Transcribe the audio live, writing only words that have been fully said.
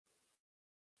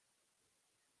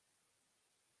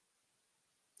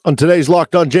On today's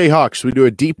Locked On Jayhawks, we do a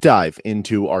deep dive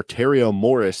into Arterio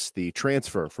Morris, the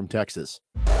transfer from Texas.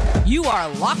 You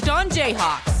are Locked On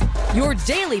Jayhawks, your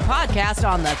daily podcast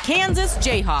on the Kansas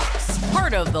Jayhawks,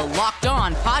 part of the Locked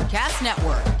On Podcast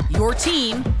Network, your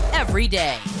team every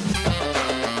day.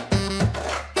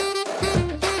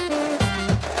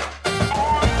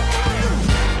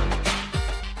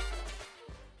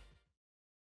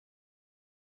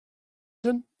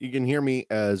 You can hear me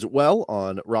as well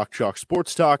on Rock Chalk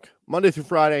Sports Talk, Monday through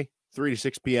Friday, 3 to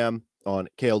 6 p.m. on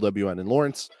KLWN in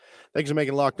Lawrence. Thanks for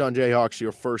making Locked On Jayhawks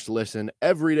your first listen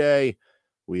every day.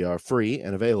 We are free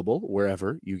and available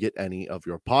wherever you get any of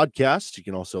your podcasts. You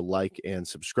can also like and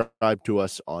subscribe to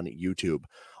us on YouTube.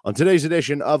 On today's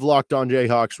edition of Locked On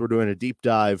Jayhawks, we're doing a deep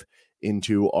dive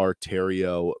into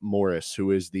Arterio Morris, who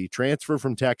is the transfer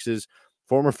from Texas,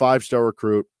 former five-star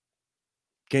recruit.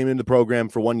 Came into the program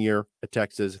for 1 year at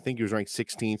Texas. I think he was ranked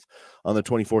 16th on the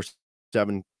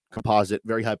 24/7 composite,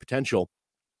 very high potential.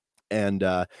 And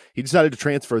he decided to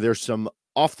transfer. There's some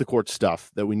off-the-court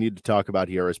stuff that we need to talk about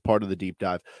here as part of the deep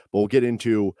dive. But we'll get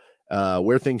into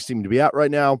where things seem to be at right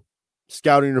now,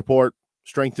 scouting report,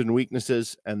 strengths and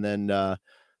weaknesses, and then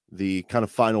the kind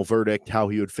of final verdict, how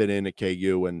he would fit in at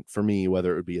KU, and for me,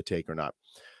 whether it would be a take or not.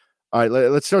 All right,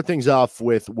 let's start things off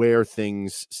with where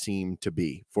things seem to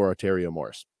be for Arterio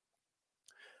Morris.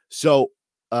 So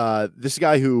this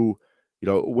guy who,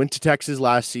 went to Texas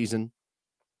last season,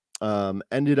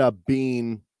 ended up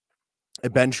being a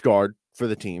bench guard for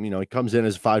the team. He comes in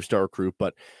as a five-star recruit,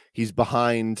 but he's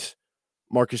behind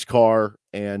Marcus Carr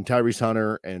and Tyrese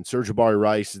Hunter and Serge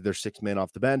Rice as their sixth man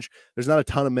off the bench. There's not a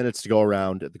ton of minutes to go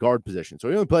around at the guard position. So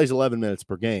he only plays 11 minutes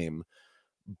per game,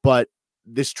 but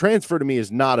this transfer to me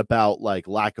is not about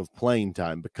lack of playing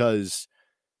time, because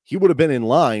he would have been in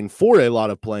line for a lot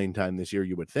of playing time this year,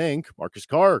 you would think. Marcus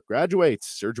Carr graduates.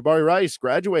 Serge Rice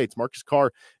graduates. Marcus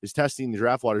Carr is testing the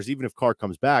draft waters. Even if Carr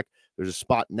comes back, there's a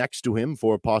spot next to him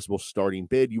for a possible starting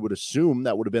bid. You would assume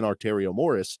that would have been Arterio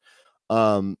Morris.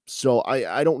 So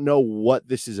I don't know what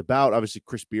this is about. Obviously,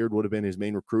 Chris Beard would have been his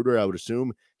main recruiter. I would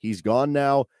assume he's gone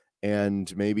now,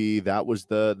 and maybe that was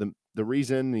the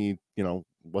reason he,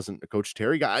 wasn't a Coach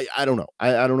Terry guy. I don't know.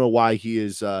 I don't know why he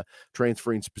is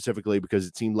transferring specifically, because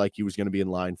it seemed like he was going to be in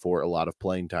line for a lot of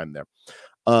playing time there.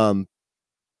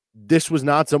 This was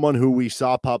not someone who we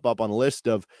saw pop up on a list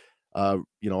of,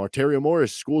 Arterio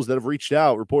Morris, schools that have reached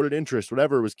out, reported interest,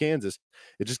 whatever. It was Kansas.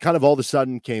 It just kind of all of a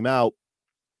sudden came out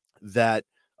that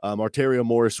Arterio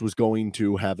Morris was going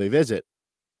to have a visit.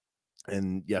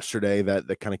 And yesterday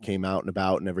that kind of came out and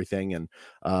about and everything. And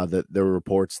that there were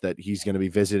reports that he's going to be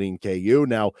visiting KU.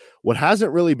 Now, what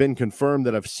hasn't really been confirmed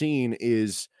that I've seen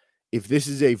is if this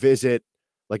is a visit,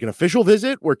 like an official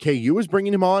visit where KU is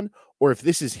bringing him on, or if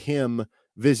this is him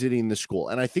visiting the school.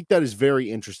 And I think that is very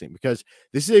interesting, because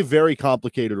this is a very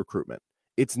complicated recruitment.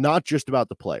 It's not just about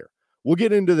the player. We'll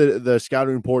get into the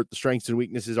scouting report, the strengths and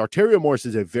weaknesses. Arterio Morris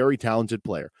is a very talented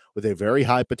player with a very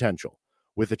high potential,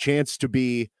 with a chance to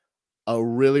be a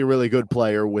really, really good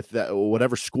player with that,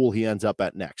 whatever school he ends up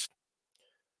at next.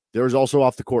 There's also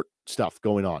off the court stuff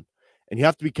going on, and you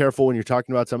have to be careful when you're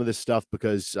talking about some of this stuff,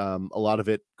 because a lot of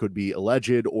it could be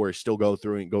alleged or is still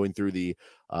going through the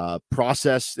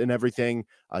process and everything.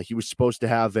 He was supposed to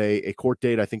have a court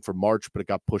date, I think, for March, but it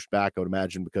got pushed back, I would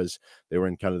imagine, because they were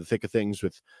in kind of the thick of things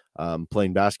with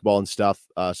playing basketball and stuff.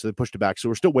 So they pushed it back. So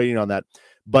we're still waiting on that.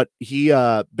 But he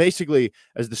basically,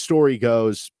 as the story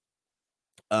goes,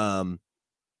 he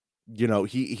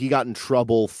got in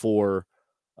trouble for,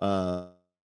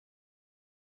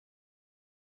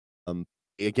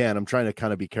 again, I'm trying to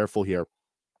kind of be careful here,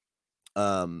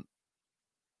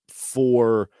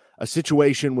 for a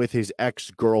situation with his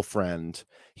ex-girlfriend.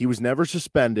 He was never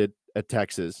suspended at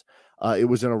Texas. It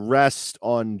was an arrest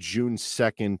on June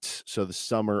 2nd. So the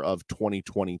summer of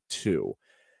 2022.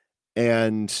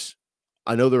 And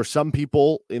I know there were some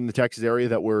people in the Texas area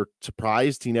that were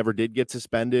surprised he never did get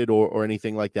suspended or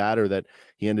anything like that, or that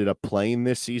he ended up playing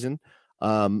this season.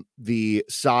 The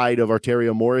side of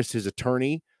Arterio Morris, his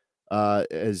attorney,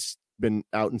 has been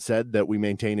out and said that we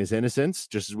maintain his innocence,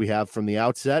 just as we have from the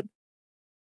outset.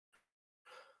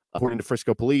 According to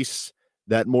Frisco police,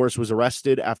 that Morris was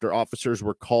arrested after officers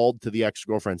were called to the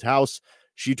ex-girlfriend's house.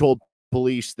 She told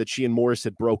police that she and Morris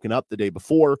had broken up the day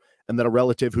before, and that a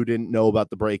relative who didn't know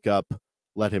about the breakup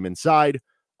let him inside.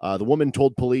 The woman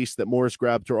told police that Morris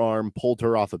grabbed her arm, pulled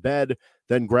her off a bed,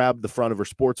 then grabbed the front of her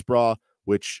sports bra,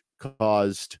 which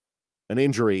caused an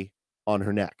injury on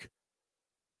her neck.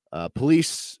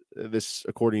 Police, this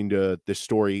according to this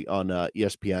story on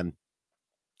ESPN,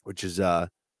 which is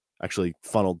actually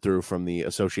funneled through from the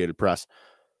Associated Press.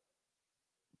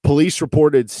 Police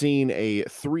reported seeing a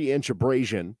 3-inch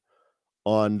abrasion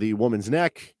on the woman's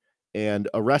neck and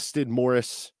arrested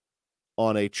Morris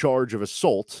on a charge of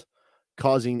assault,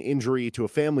 causing injury to a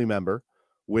family member,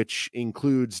 which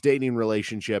includes dating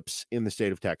relationships in the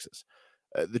state of Texas.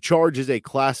 The charge is a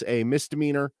Class A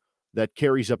misdemeanor that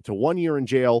carries up to 1 year in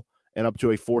jail and up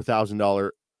to a $4,000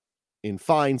 in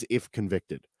fines if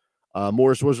convicted.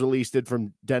 Morris was released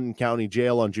from Denton County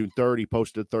Jail on June 3rd. He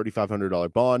posted a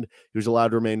 $3,500 bond. He was allowed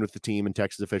to remain with the team, and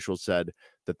Texas officials said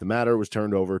that the matter was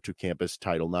turned over to campus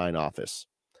Title IX office.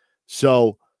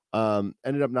 So,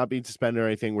 ended up not being suspended or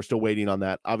anything. We're still waiting on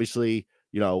that. Obviously,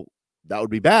 that would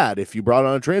be bad if you brought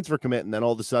on a transfer commit and then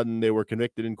all of a sudden they were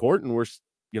convicted in court and were,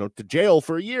 to jail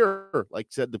for a year, like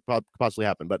said, that could possibly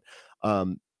happen. But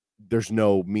there's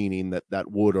no meaning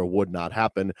that would or would not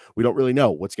happen. We don't really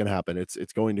know what's going to happen.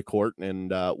 It's going to court,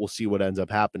 and we'll see what ends up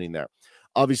happening there.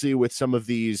 Obviously, with some of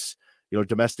these,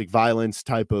 domestic violence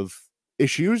type of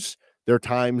issues, there are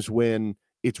times when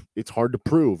it's hard to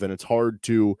prove, and it's hard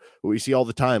to, we see all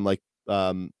the time, like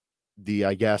the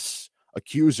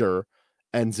accuser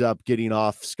ends up getting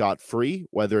off scot-free,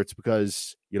 whether it's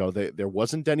because there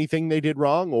wasn't anything they did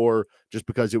wrong, or just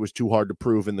because it was too hard to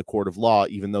prove in the court of law,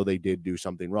 even though they did do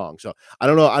something wrong. So I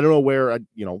don't know where I'm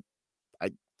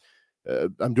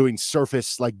doing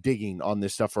surface like digging on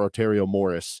this stuff for Arterio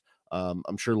Morris.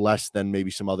 I'm sure less than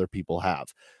maybe some other people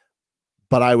have,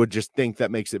 but I would just think that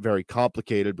makes it very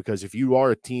complicated, because if you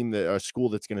are a school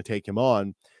that's going to take him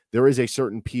on, there is a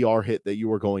certain PR hit that you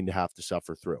are going to have to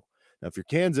suffer through. Now, if you're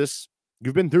Kansas,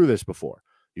 you've been through this before.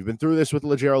 You've been through this with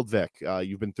LeGerald Vick.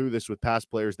 You've been through this with past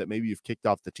players that maybe you've kicked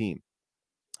off the team.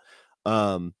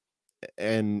 I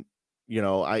don't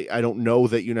know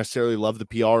that you necessarily love the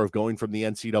PR of going from the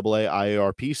NCAA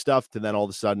IARP stuff to then all of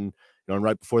a sudden, and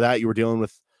right before that you were dealing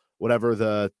with whatever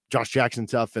the Josh Jackson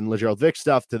stuff and LeGerald Vick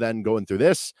stuff to then going through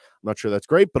this. I'm not sure that's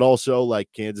great, but also like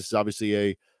Kansas is obviously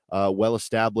a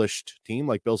well-established team.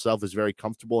 Like Bill Self is very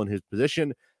comfortable in his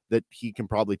position, that he can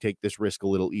probably take this risk a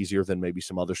little easier than maybe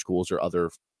some other schools or other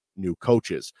new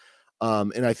coaches.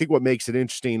 And I think what makes it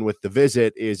interesting with the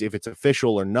visit is if it's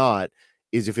official or not,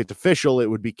 is if it's official, it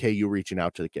would be KU reaching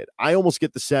out to the kid. I almost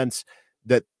get the sense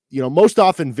that, most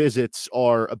often visits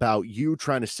are about you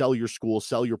trying to sell your school,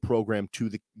 sell your program to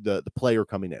the player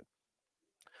coming in.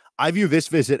 I view this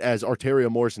visit as Arterio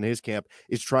Morris and his camp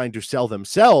is trying to sell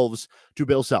themselves to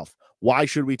Bill Self. Why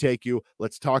should we take you?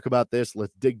 Let's talk about this.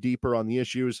 Let's dig deeper on the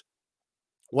issues.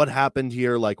 What happened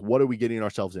here? Like, what are we getting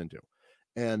ourselves into?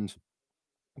 And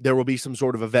there will be some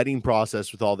sort of a vetting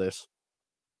process with all this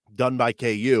done by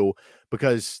KU,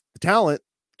 because the talent,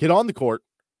 get on the court,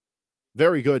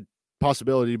 very good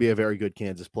possibility to be a very good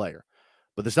Kansas player.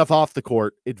 But the stuff off the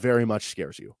court, it very much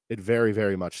scares you. It very,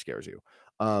 very much scares you.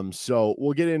 So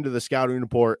we'll get into the scouting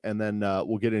report, and then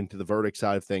we'll get into the verdict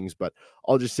side of things. But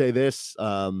I'll just say this.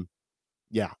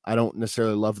 I don't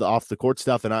necessarily love the off the court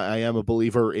stuff, and I am a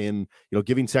believer in,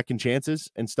 giving second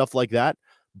chances and stuff like that.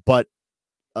 But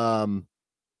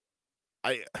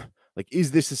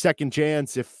is this a second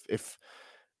chance if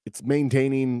it's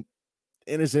maintaining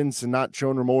innocence and not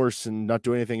showing remorse and not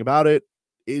doing anything about it?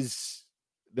 Is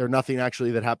there nothing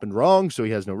actually that happened wrong, so he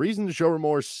has no reason to show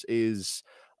remorse? Is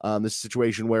this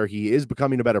situation where he is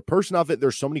becoming a better person off it?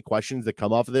 There's so many questions that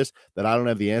come off of this that I don't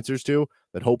have the answers to,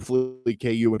 that hopefully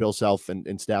KU and Bill Self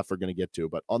and staff are going to get to.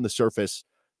 But on the surface,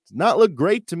 it's not look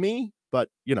great to me, but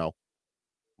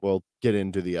we'll get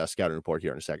into the scouting report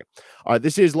here in a second. All right,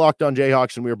 this is Locked On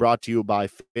Jayhawks, and we are brought to you by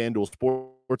FanDuel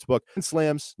Sportsbook.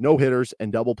 Slams, no-hitters,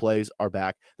 and double plays are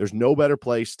back. There's no better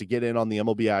place to get in on the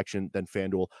MLB action than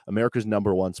FanDuel, America's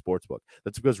 #1 sportsbook.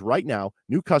 That's because right now,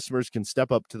 new customers can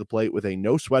step up to the plate with a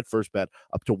no-sweat first bet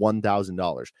up to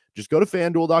 $1,000. Just go to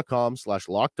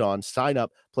FanDuel.com/lockedon, sign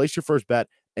up, place your first bet,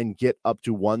 and get up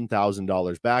to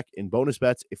 $1,000 back in bonus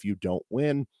bets if you don't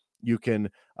win. You can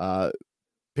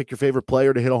pick your favorite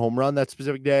player to hit a home run that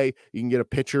specific day. You can get a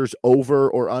pitcher's over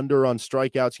or under on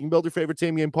strikeouts. You can build your favorite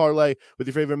same game parlay with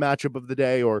your favorite matchup of the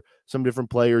day, or some different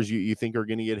players you think are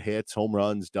going to get hits, home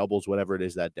runs, doubles, whatever it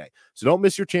is that day. So don't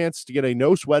miss your chance to get a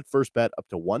no sweat first bet up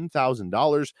to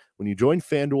 $1,000 when you join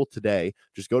FanDuel today.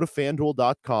 Just go to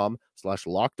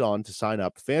FanDuel.com/lockedon to sign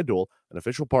up. FanDuel, an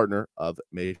official partner of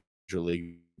Major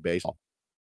League Baseball.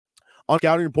 On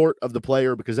scouting report of the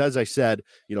player, because as I said,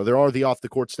 there are the off the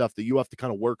court stuff that you have to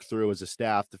kind of work through as a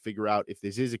staff to figure out if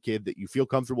this is a kid that you feel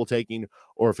comfortable taking,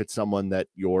 or if it's someone that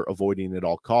you're avoiding at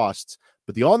all costs.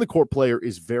 But the on the court player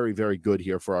is very, very good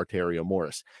here for Arterio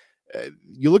Morris.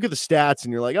 You look at the stats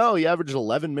and you're like, oh, he averages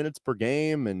 11 minutes per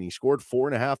game and he scored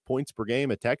 4.5 points per game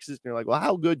at Texas. And you're like, well,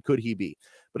 how good could he be?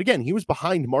 But again, he was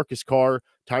behind Marcus Carr,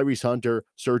 Tyrese Hunter,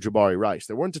 Jabari Rice.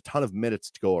 There weren't a ton of minutes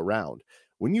to go around.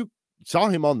 When you saw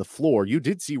him on the floor, you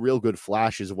did see real good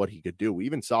flashes of what he could do. We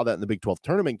even saw that in the Big 12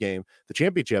 tournament game, the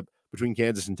championship between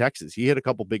Kansas and Texas. He hit a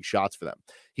couple big shots for them.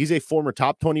 He's a former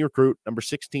top 20 recruit, number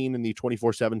 16 in the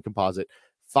 24/7 composite,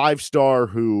 5-star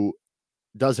who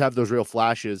does have those real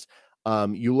flashes.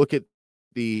 You look at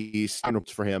the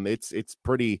signups for him, it's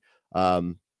pretty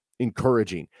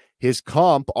encouraging. His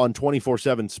comp on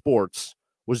 24/7 Sports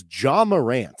was Ja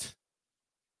Morant.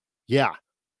 Yeah.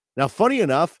 Now, funny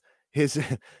enough, his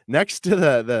next to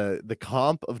the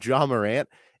comp of Ja Morant,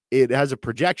 it has a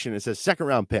projection. It says second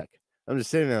round pick. I'm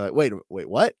just sitting there like, wait,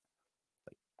 what?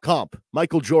 Comp,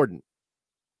 Michael Jordan.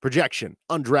 Projection,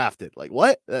 undrafted. Like,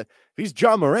 what? If he's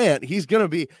Ja Morant, he's going to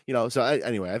be, so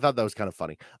anyway, I thought that was kind of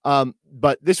funny.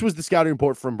 But this was the scouting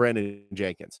report from Brandon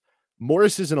Jenkins.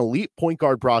 Morris is an elite point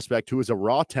guard prospect who is a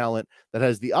raw talent that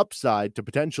has the upside to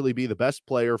potentially be the best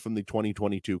player from the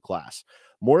 2022 class.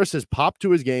 Morris has popped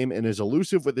to his game and is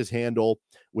elusive with his handle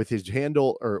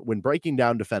or when breaking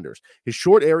down defenders. His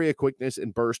short area quickness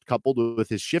and burst coupled with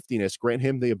his shiftiness grant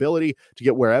him the ability to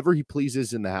get wherever he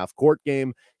pleases in the half-court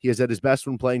game. He is at his best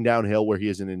when playing downhill, where he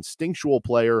is an instinctual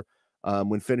player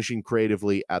when finishing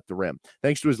creatively at the rim.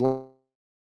 Thanks to his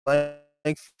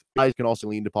length, guys can also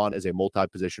leaned upon as a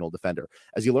multi-positional defender.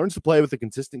 As he learns to play with a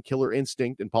consistent killer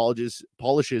instinct and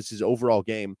polishes his overall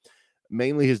game,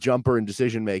 mainly his jumper and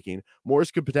decision-making,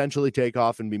 Morris could potentially take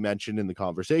off and be mentioned in the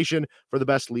conversation for the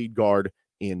best lead guard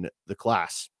in the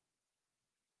class.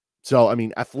 So, I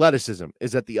mean, athleticism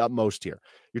is at the utmost here.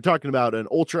 You're talking about an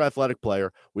ultra-athletic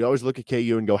player. We always look at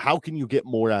KU and go, how can you get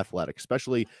more athletic,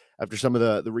 especially after some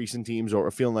of the recent teams or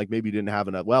feeling like maybe you didn't have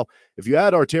enough? Well, if you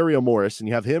add Arterio Morris and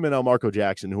you have him and Marco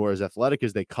Jackson, who are as athletic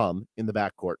as they come in the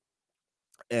backcourt,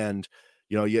 and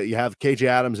you have KJ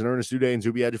Adams and Ernest Uday and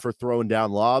Zuby Ejiofor throwing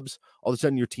down lobs, all of a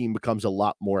sudden your team becomes a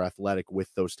lot more athletic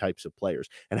with those types of players.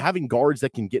 And having guards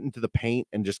that can get into the paint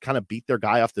and just kind of beat their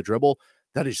guy off the dribble,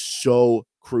 that is so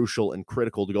crucial and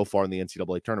critical to go far in the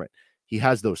NCAA tournament. He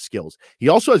has those skills. He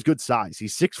also has good size.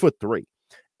 He's 6'3".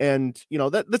 And,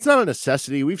 that's not a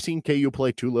necessity. We've seen KU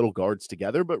play two little guards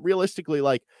together, but realistically,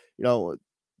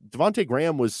 Devontae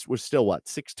Graham was still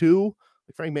 6'2".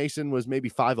 Frank Mason was maybe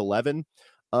 5'11".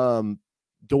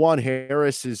 DeJuan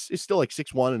Harris is still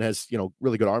 6'1" and has,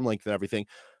 really good arm length and everything.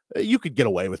 You could get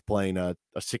away with playing a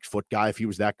 6-foot guy if he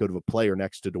was that good of a player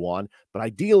next to DeJuan, but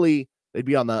ideally they'd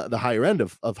be on the higher end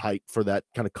of height for that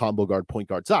kind of combo guard point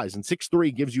guard size. And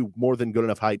 6'3" gives you more than good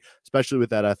enough height, especially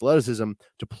with that athleticism,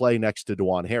 to play next to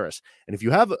DeJuan Harris. And if you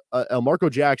have Marco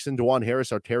Jackson, DeJuan Harris,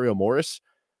 Arterio Morris,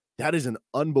 that is an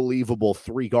unbelievable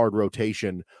 3-guard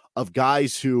rotation of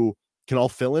guys who can all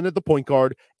fill in at the point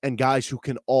guard and guys who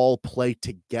can all play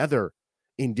together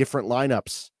in different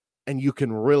lineups. And you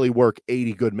can really work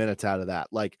 80 good minutes out of that.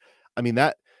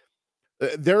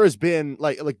 There has been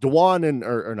DeJuan and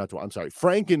not DeJuan, I'm sorry,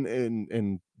 Frank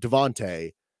and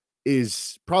Devontae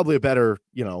is probably a better,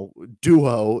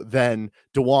 duo than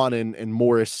DeJuan and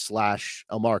Morris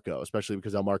 / Elmarco, especially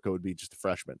because Elmarco would be just a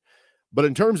freshman. But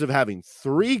in terms of having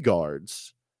 3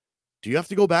 guards, do you have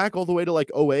to go back all the way to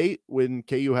 2008 when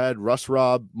KU had Russ,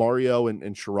 Rob, Mario,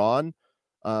 and Sharon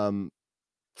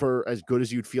for as good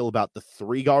as you'd feel about the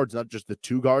 3 guards, not just the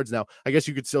 2 guards? Now, I guess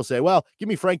you could still say, well, give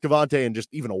me Frank Devontae and just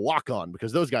even a walk-on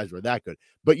because those guys were that good.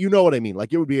 But you know what I mean?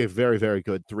 It would be a very, very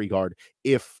good 3-guard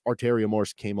if Arterio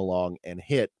Morris came along and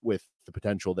hit with the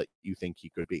potential that you think he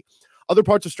could be. Other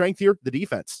parts of strength here, the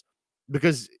defense.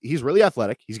 Because he's really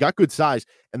athletic. He's got good size,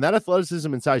 and that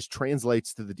athleticism and size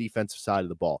translates to the defensive side of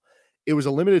the ball. It was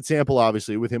a limited sample,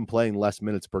 obviously, with him playing less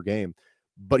minutes per game,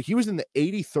 but he was in the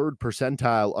 83rd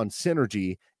percentile on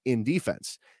synergy in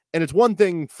defense. And it's one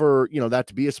thing for, that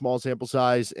to be a small sample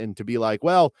size and to be he,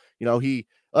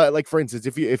 for instance,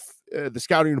 if the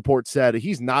scouting report said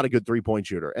he's not a good 3-point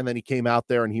shooter, and then he came out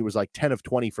there and he was 10 of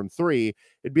 20 from 3,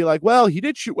 it'd be he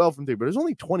did shoot well from 3, but it was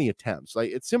only 20 attempts.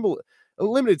 It's simple. A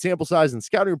limited sample size, and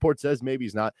scouting report says maybe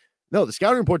he's not. No, the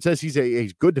scouting report says he's a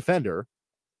good defender,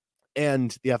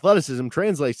 and the athleticism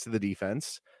translates to the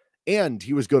defense, and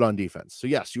he was good on defense. So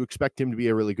yes, you expect him to be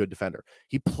a really good defender.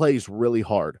 He plays really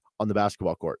hard on the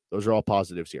basketball court. Those are all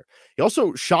positives here. He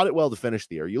also shot it well to finish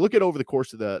the year. You look at over the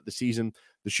course of the season,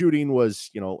 the shooting was,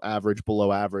 average,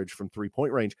 below average from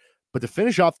 3-point range, but to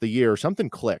finish off the year, something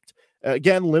clicked.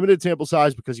 Again, limited sample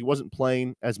size because he wasn't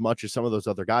playing as much as some of those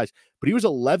other guys, but he was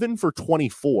 11 for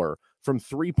 24 from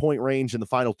 3-point range in the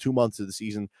final 2 months of the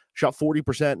season, shot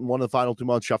 40% in one of the final 2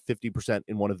 months, shot 50%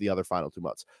 in one of the other final 2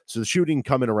 months. So the shooting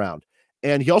coming around.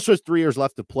 And he also has 3 years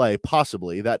left to play,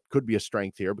 possibly. That could be a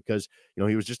strength here because,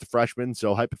 he was just a freshman.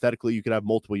 So hypothetically, you could have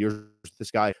multiple years with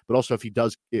this guy. But also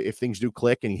if things do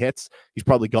click and he hits, he's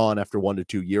probably gone after 1 to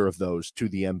 2 year of those to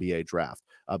the NBA draft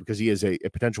because he is a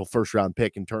potential first-round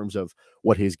pick in terms of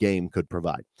what his game could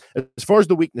provide. As far as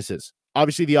the weaknesses,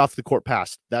 obviously the off-the-court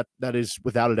pass, that is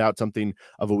without a doubt something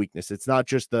of a weakness. It's not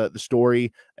just the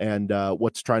story and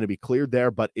what's trying to be cleared there,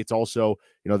 but it's also,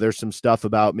 there's some stuff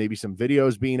about maybe some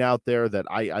videos being out there that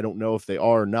I don't know if they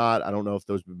are or not. I don't know if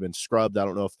those have been scrubbed. I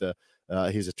don't know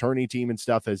if his attorney team and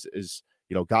stuff has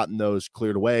gotten those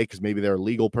cleared away because maybe there are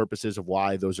legal purposes of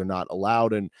why those are not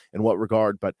allowed and in what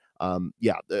regard. But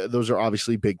those are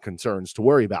obviously big concerns to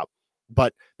worry about.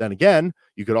 But then again,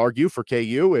 you could argue for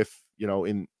KU if,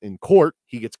 in court,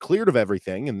 he gets cleared of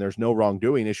everything and there's no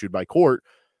wrongdoing issued by court,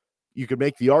 you could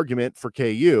make the argument for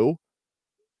KU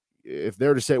if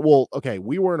they're to say, well, okay,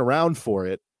 we weren't around for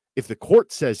it. If the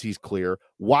court says he's clear,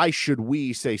 why should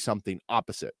we say something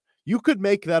opposite? You could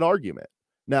make that argument.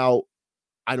 Now,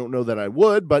 I don't know that I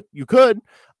would, but you could.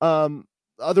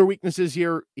 Other weaknesses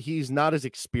here, he's not as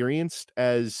experienced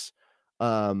as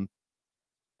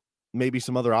maybe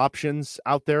some other options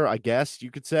out there, I guess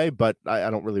you could say, but I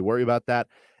don't really worry about that.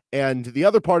 And the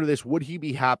other part of this, would he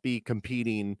be happy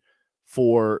competing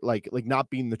for like not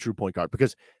being the true point guard?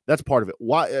 Because that's part of it.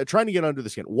 Why trying to get under the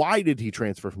skin? Why did he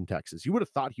transfer from Texas? You would have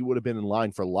thought he would have been in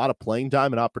line for a lot of playing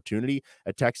time and opportunity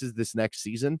at Texas this next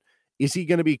season. Is he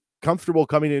going to be comfortable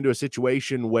coming into a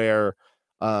situation where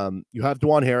you have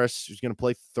DeJuan Harris, who's going to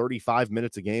play 35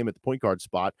 minutes a game at the point guard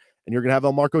spot, and you're going to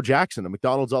have Marco Jackson, a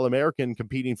McDonald's All-American,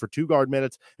 competing for 2 guard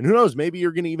minutes, and who knows, maybe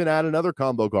you're going to even add another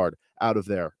combo guard out of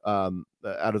there, out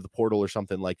of the portal or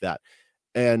something like that.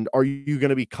 And are you going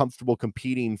to be comfortable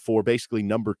competing for basically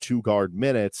number 2 guard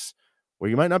minutes where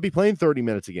you might not be playing 30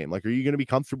 minutes a game? Like, are you going to be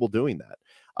comfortable doing that?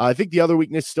 I think the other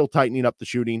weakness, still tightening up the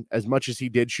shooting. As much as he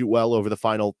did shoot well over the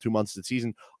final 2 months of the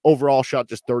season, overall shot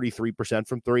just 33%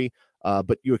 from 3.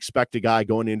 But you expect a guy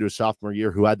going into his sophomore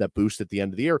year who had that boost at the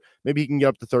end of the year, maybe he can get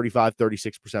up to 35,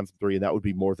 36% from 3, and that would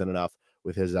be more than enough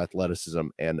with his athleticism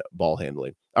and ball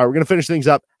handling. All right, we're going to finish things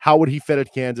up. How would he fit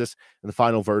at Kansas? And the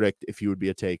final verdict, if he would be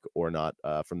a take or not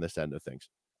from this end of things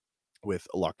with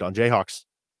Locked On Jayhawks.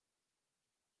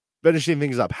 Finishing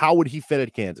things up, how would he fit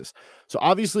at Kansas? So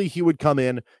obviously he would come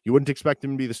in. You wouldn't expect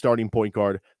him to be the starting point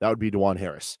guard. That would be DeJuan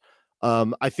Harris.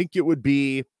 I think it would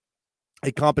be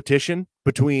a competition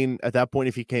between, at that point,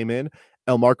 if he came in,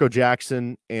 Marco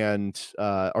Jackson and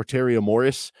Arterio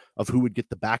Morris of who would get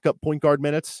the backup point guard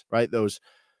minutes, right? Those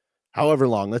however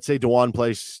long. Let's say DeJuan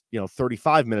plays,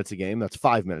 35 minutes a game, that's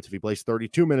 5 minutes. If he plays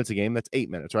 32 minutes a game, that's 8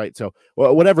 minutes, right? So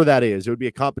whatever that is, it would be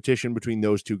a competition between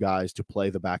those two guys to play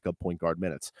the backup point guard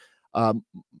minutes.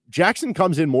 Jackson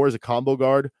comes in more as a combo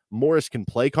guard. Morris can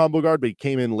play combo guard, but he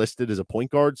came in listed as a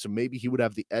point guard, so maybe he would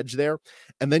have the edge there.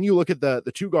 And then you look at the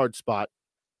 2 guard spot,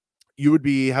 you would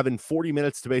be having 40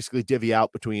 minutes to basically divvy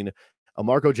out between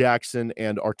Marco Jackson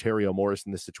and Arterio Morris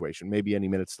in this situation. Maybe any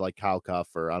minutes like Kyle Cuff,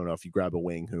 or I don't know if you grab a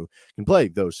wing who can play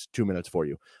those 2 minutes for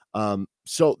you.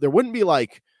 So there wouldn't be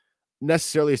like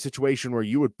necessarily a situation where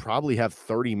you would probably have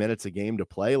 30 minutes a game to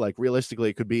play. Like realistically,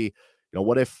 it could be,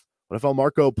 what if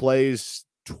Marco plays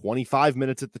 25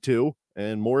 minutes at the 2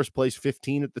 and Morris plays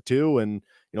 15 at the 2 and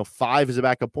 5 as a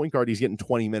backup point guard, he's getting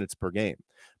 20 minutes per game.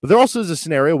 But there also is a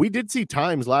scenario. We did see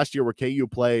times last year where KU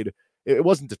played, it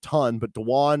wasn't a ton, but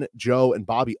DeJuan, Joe, and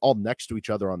Bobby all next to each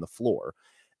other on the floor.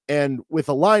 And with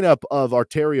a lineup of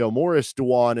Arterio Morris,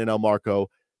 DeJuan, and Elmarco,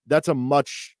 that's a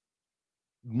much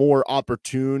more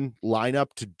opportune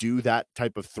lineup to do that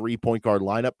type of 3-point guard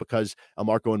lineup because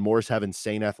Elmarco and Morris have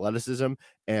insane athleticism,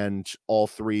 and all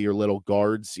 3 are little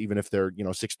guards, even if they're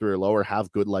 6'3" or lower,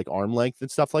 have good like arm length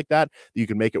and stuff like that. You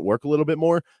can make it work a little bit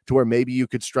more to where maybe you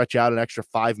could stretch out an extra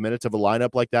 5 minutes of a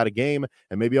lineup like that a game,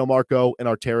 and maybe Elmarco and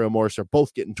Arterio Morris are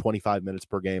both getting 25 minutes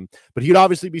per game. But he'd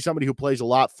obviously be somebody who plays a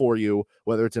lot for you,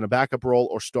 whether it's in a backup role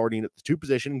or starting at the 2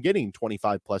 position and getting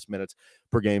 25 plus minutes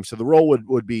per game. So the role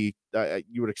would be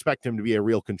you would expect him to be a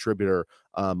real contributor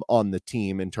on the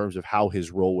team in terms of how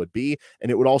his role would be. And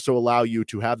it would also allow you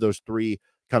to have those 3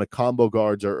 kind of combo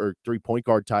guards or 3-point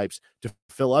guard types to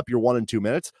fill up your 1 and 2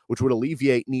 minutes, which would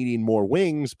alleviate needing more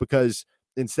wings, because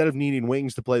instead of needing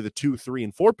wings to play the 2, 3,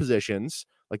 and 4 positions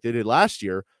like they did last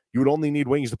year, you would only need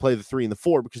wings to play the 3 and the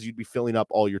 4 because you'd be filling up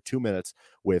all your 2 minutes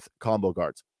with combo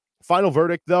guards. Final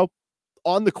verdict, though,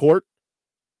 on the court,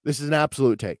 this is an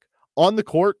absolute take. On the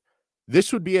court,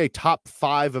 this would be a top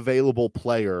 5 available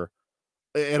player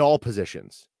at all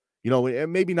positions.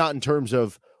 Maybe not in terms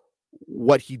of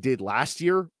what he did last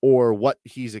year or what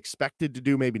he's expected to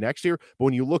do maybe next year, but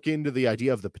when you look into the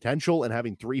idea of the potential and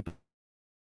having 3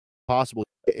 possible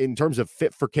in terms of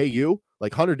fit for KU.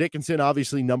 Like Hunter Dickinson,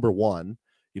 obviously number one.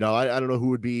 You know, I don't know who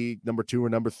would be number two or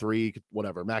number three,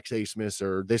 whatever, Max Asmus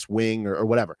or this wing or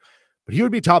whatever. But he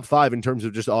would be top five in terms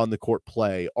of just on the court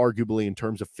play, arguably in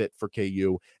terms of fit for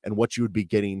KU and what you would be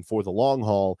getting for the long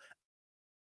haul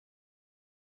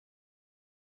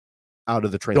out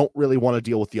of the train. Don't really want to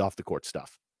deal with the off the court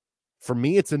stuff. For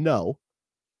me, it's a no,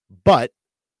 but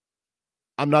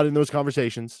I'm not in those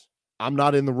conversations. I'm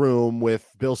not in the room with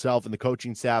Bill Self and the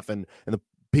coaching staff and the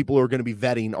people who are going to be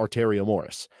vetting Arterio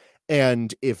Morris.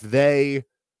 And if they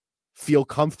feel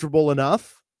comfortable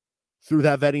enough through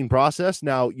that vetting process,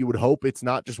 now you would hope it's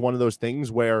not just one of those things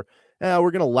where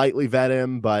we're going to lightly vet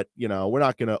him, but you know, we're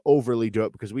not going to overly do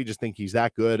it because we just think he's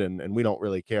that good and we don't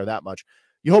really care that much.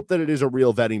 You hope that it is a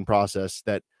real vetting process,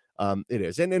 that it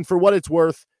is. And for what it's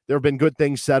worth, there have been good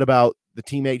things said about the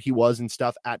teammate he was and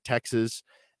stuff at Texas.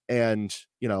 And,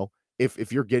 you know,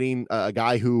 if you're getting a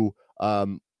guy who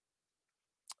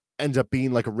ends up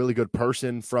being like a really good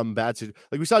person from bad situations,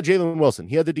 like we saw Jalen Wilson,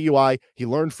 he had the DUI, he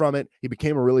learned from it, he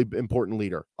became a really important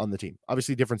leader on the team.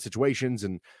 Obviously different situations,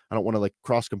 and I don't want to like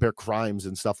cross compare crimes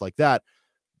and stuff like that,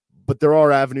 but there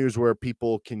are avenues where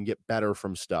people can get better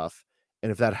from stuff.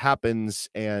 And if that happens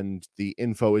and the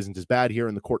info isn't as bad here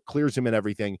and the court clears him and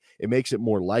everything, it makes it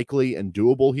more likely and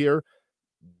doable here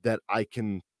that I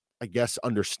can, I guess,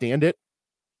 understand it.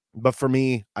 But for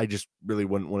me, I just really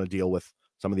wouldn't want to deal with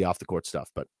some of the off the court stuff.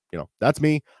 But, you know, that's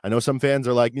me. I know some fans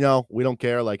are like, no, we don't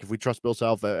care. Like if we trust Bill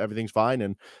Self, everything's fine.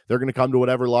 And they're going to come to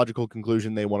whatever logical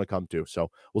conclusion they want to come to. So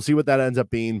we'll see what that ends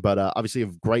up being. But obviously a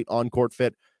great on-court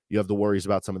fit. You have the worries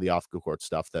about some of the off-the-court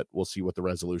stuff that we'll see what the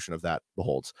resolution of that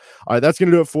beholds. All right, that's going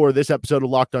to do it for this episode of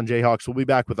Locked On Jayhawks. We'll be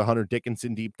back with a Hunter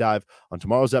Dickinson deep dive on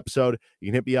tomorrow's episode. You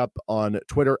can hit me up on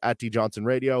Twitter at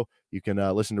DJohnsonRadio. You can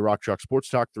listen to Rock Chalk Sports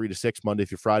Talk 3 to 6 Monday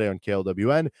through Friday on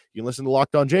KLWN. You can listen to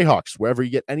Locked On Jayhawks wherever you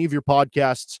get any of your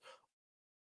podcasts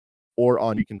or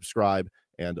on. You can subscribe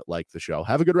and like the show.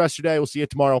 Have a good rest of your day. We'll see you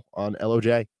tomorrow on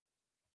LOJ.